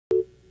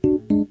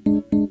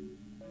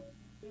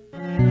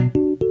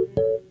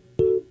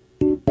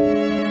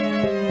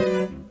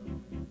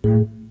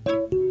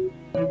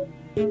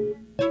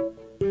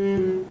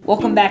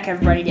Welcome back,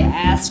 everybody, to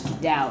Ask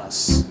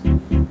Dallas.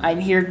 I'm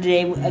here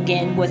today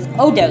again with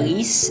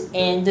Odalis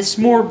and the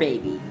S'more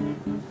Baby.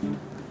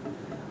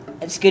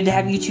 It's good to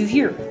have you two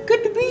here.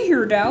 Good to be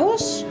here,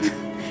 Dallas.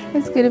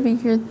 It's good to be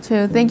here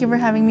too. Thank you for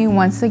having me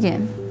once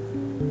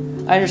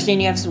again. I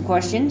understand you have some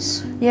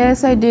questions.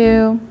 Yes, I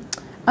do.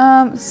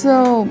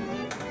 So,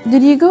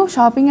 did you go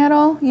shopping at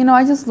all? You know,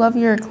 I just love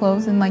your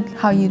clothes and like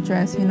how you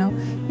dress, you know.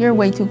 You're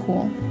way too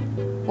cool.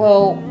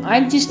 Well,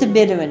 I'm just a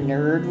bit of a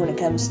nerd when it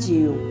comes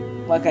to,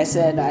 like I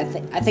said, I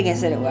think I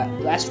said it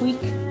last week.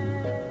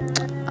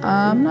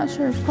 I'm not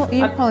sure.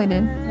 You probably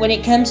did. When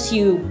it comes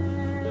to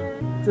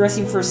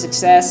dressing for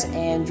success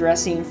and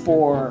dressing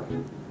for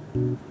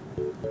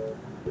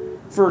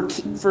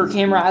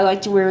camera, I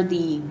like to wear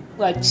the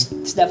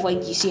stuff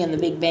like you see on The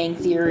Big Bang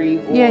Theory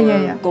or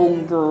Yeah.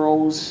 Golden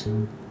Girls.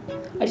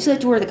 I just like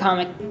to wear the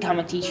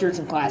comic t-shirts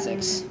and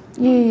classics.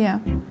 Yeah.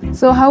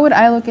 So how would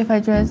I look if I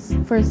dressed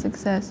for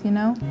success, you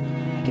know?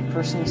 I could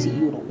personally see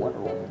you in a Wonder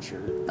Woman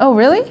shirt. Oh,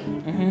 really?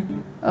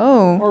 Mm-hmm.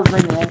 Oh. Or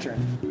Green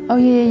Lantern. Oh,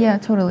 yeah,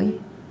 totally.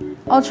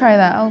 I'll try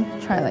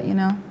that, you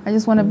know? I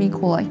just want to be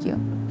cool like you.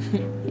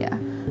 Yeah.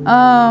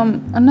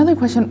 Another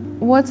question.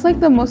 What's like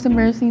the most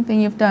embarrassing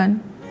thing you've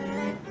done?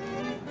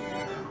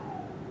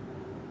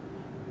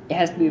 It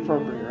has to be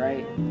appropriate,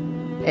 right?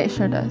 It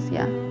sure does,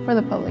 yeah. For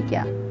the public,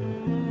 yeah.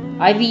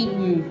 I've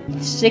eaten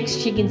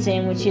 6 chicken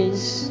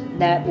sandwiches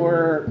that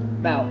were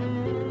about,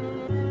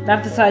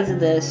 not the size of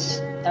this,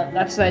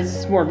 not the size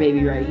of the S'more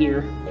Baby right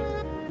here,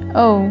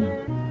 Oh.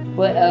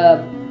 but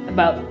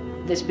about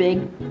this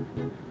big.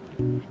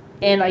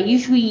 And I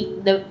usually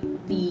the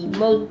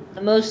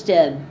most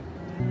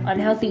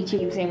unhealthy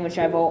chicken sandwich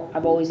I've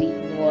always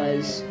eaten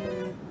was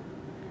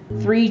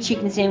 3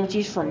 chicken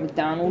sandwiches from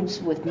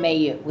McDonald's with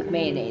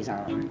mayonnaise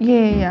on them.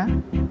 Yeah.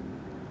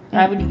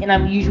 And I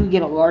would usually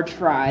get a large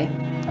fry.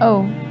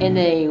 Oh. And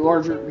a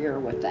larger beer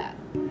with that.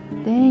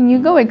 Dang, you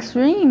go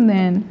extreme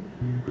then.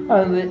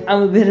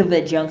 I'm a bit of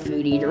a junk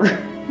food eater.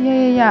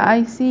 Yeah,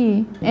 I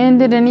see. And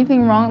did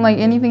anything wrong, like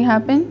anything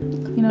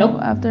happen? You know,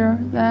 Nope. after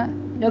that?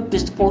 Nope,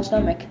 just a full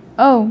stomach.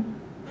 Oh.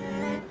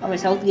 I'm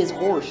as healthy as a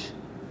horse.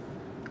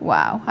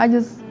 Wow. I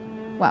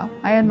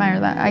admire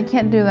that. I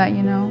can't do that,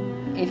 you know.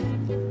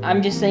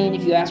 I'm just saying,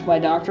 if you ask my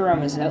doctor,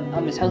 I'm as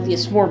healthy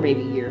as S'more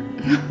Baby here.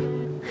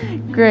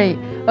 Great.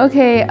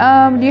 Okay,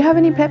 do you have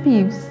any pet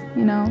peeves?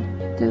 You know,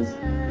 just...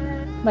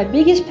 My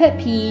biggest pet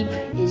peeve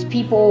is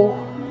people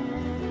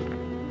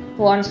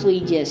who honestly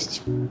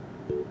just...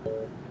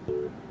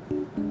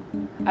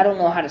 I don't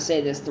know how to say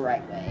this the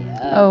right way.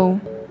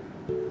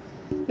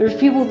 There's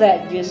people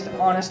that just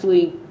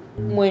honestly,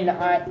 when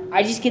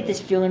I just get this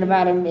feeling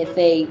about them, if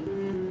they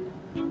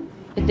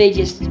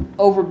just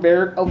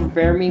overbear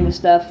me with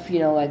stuff, you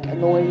know, like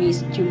annoy me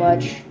too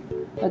much,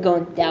 like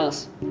going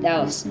Dallas,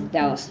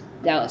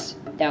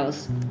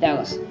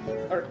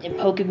 or and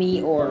poking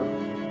me or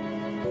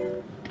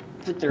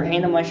put their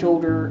hand on my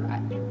shoulder.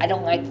 I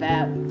don't like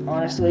that,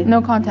 honestly.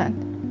 No contact.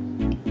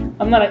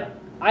 I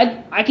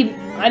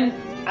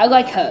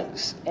like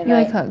hugs. And you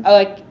like hugs. I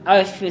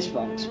like fist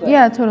bumps. But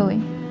yeah, totally.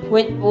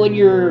 When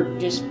you're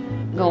just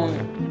going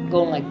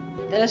like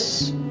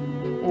this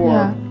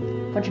or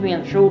punching me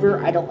on the shoulder,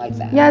 I don't like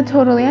that. Yeah,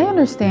 totally. I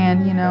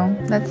understand, you know.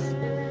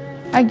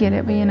 I get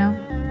it, but you know.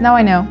 Now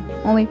I know.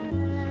 Only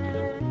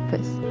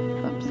fist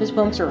bumps. Fist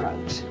bumps or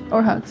hugs.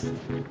 Or hugs.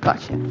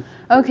 Gotcha.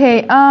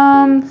 Okay,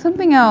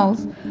 something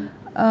else.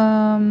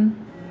 I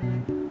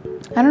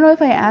don't know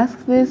if I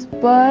asked this,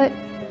 but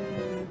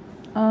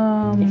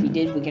if you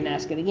did, we can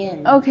ask it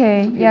again.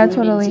 Okay, yeah,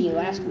 totally. We didn't see you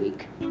last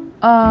week.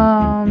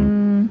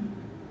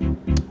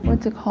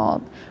 What's it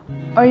called?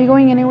 Are you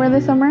going anywhere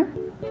this summer?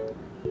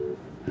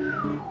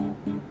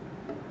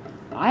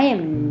 I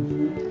have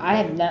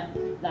not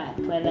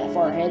planned that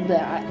far ahead,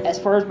 but as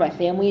far as my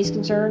family is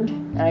concerned,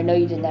 and I know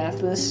you didn't ask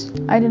this.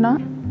 I did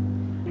not.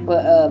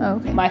 But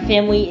okay. My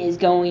family is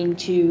going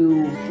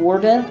to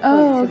Florida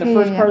for the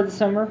first part of the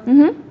summer.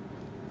 Mm-hmm.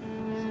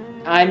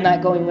 I'm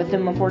not going with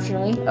them,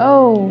 unfortunately.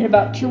 Oh. In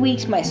about 2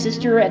 weeks, my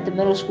sister at the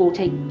middle school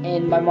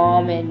and my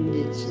mom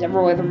and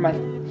several other of my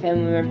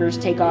family members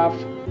take off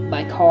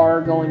by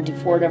car going to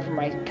Florida for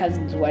my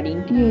cousin's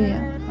wedding.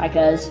 Yeah. Hi,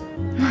 cuz.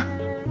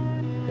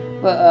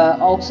 But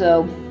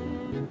also,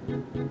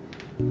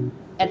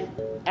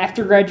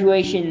 after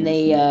graduation,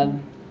 they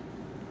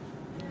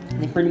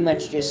pretty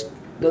much just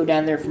go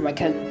down there for my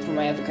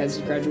other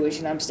cousin's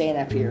graduation. I'm staying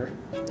up here.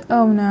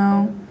 Oh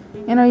no.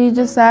 And are you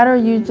just sad or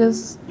you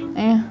just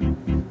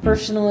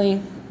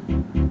Personally,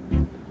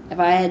 if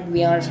I had to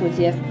be honest with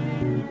you,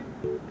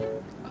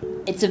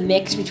 it's a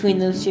mix between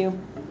those two.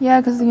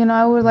 Yeah, because, you know,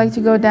 I would like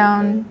to go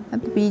down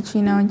at the beach,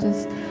 you know, and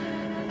just,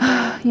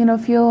 you know,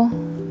 feel,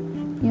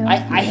 you know.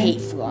 I hate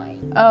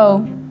flying.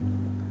 Oh.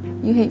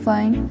 You hate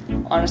flying?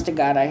 Honest to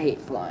God, I hate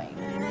flying.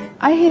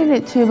 I hated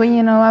it too, but,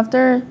 you know,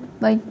 after,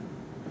 like,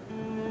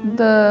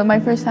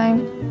 my first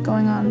time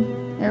going on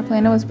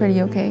airplane, it was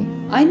pretty okay.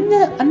 I'm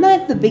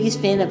not the biggest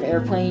fan of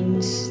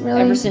airplanes.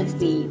 Really? Ever since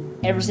the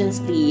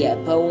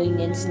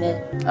Boeing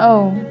incident.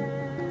 Oh,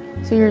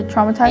 so you're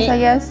traumatized, I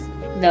guess?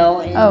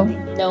 No,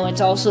 no,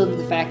 it's also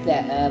the fact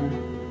that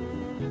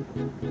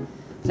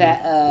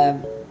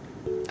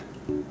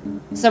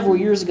several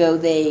years ago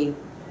the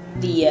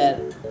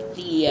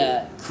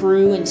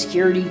crew and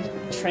security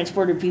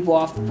transported people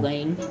off the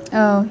plane.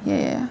 Oh,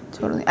 yeah,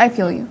 totally. I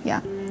feel you,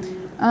 yeah.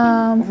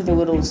 For the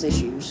littlest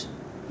issues.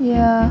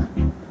 Yeah.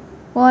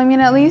 Well, I mean,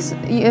 at least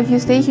if you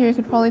stay here, you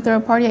could probably throw a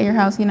party at your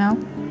house, you know?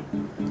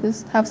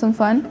 Just have some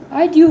fun.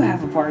 I do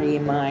have a party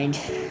in mind.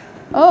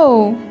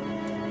 Oh.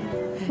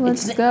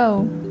 Let's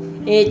go.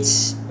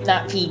 It's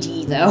not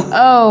PG, though.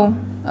 Oh,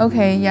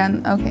 okay,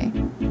 yeah, okay.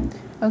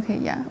 Okay,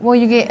 yeah. Will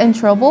you get in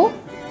trouble?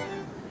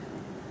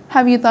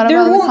 Have you thought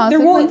about the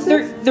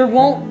consequences? There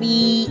won't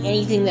be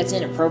anything that's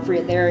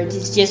inappropriate there.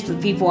 It's just the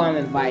people I'm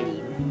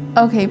inviting.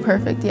 Okay,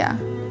 perfect, yeah.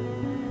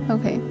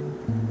 Okay.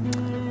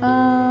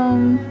 I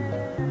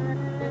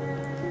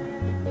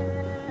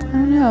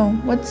don't know.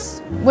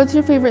 What's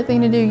your favorite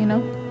thing to do, you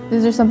know?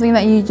 Is there something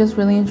that you just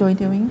really enjoy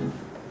doing?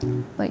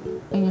 Like,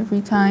 in your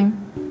free time?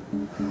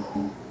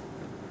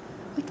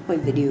 I like to play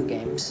video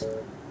games.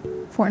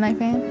 Fortnite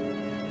fan?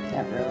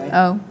 Not really.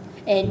 Oh.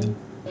 And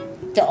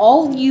to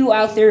all you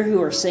out there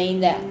who are saying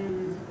that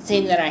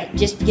I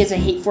just because I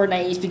hate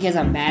Fortnite is because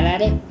I'm bad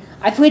at it,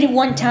 I played it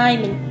one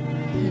time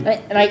and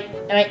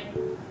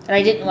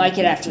I didn't like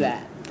it after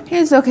that.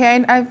 It's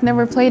okay. I've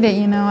never played it,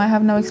 you know. I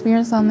have no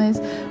experience on this,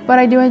 but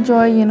I do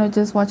enjoy, you know,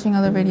 just watching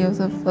other videos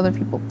of other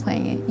people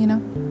playing it, you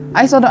know.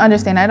 I still don't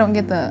understand. I don't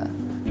get the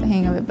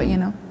hang of it, but you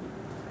know,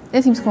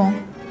 it seems cool.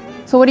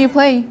 So what do you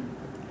play?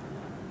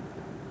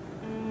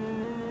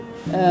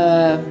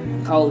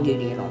 Call of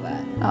Duty and all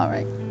that. All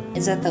right.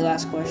 Is that the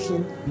last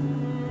question?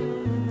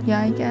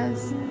 Yeah, I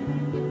guess.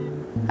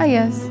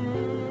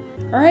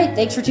 All right,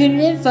 thanks for tuning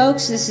in,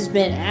 folks. This has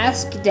been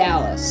Ask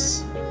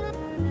Dallas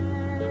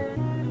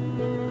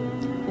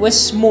with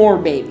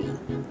S'more Baby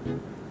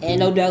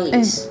and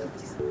O'Delly's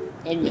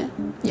and me.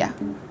 Yeah.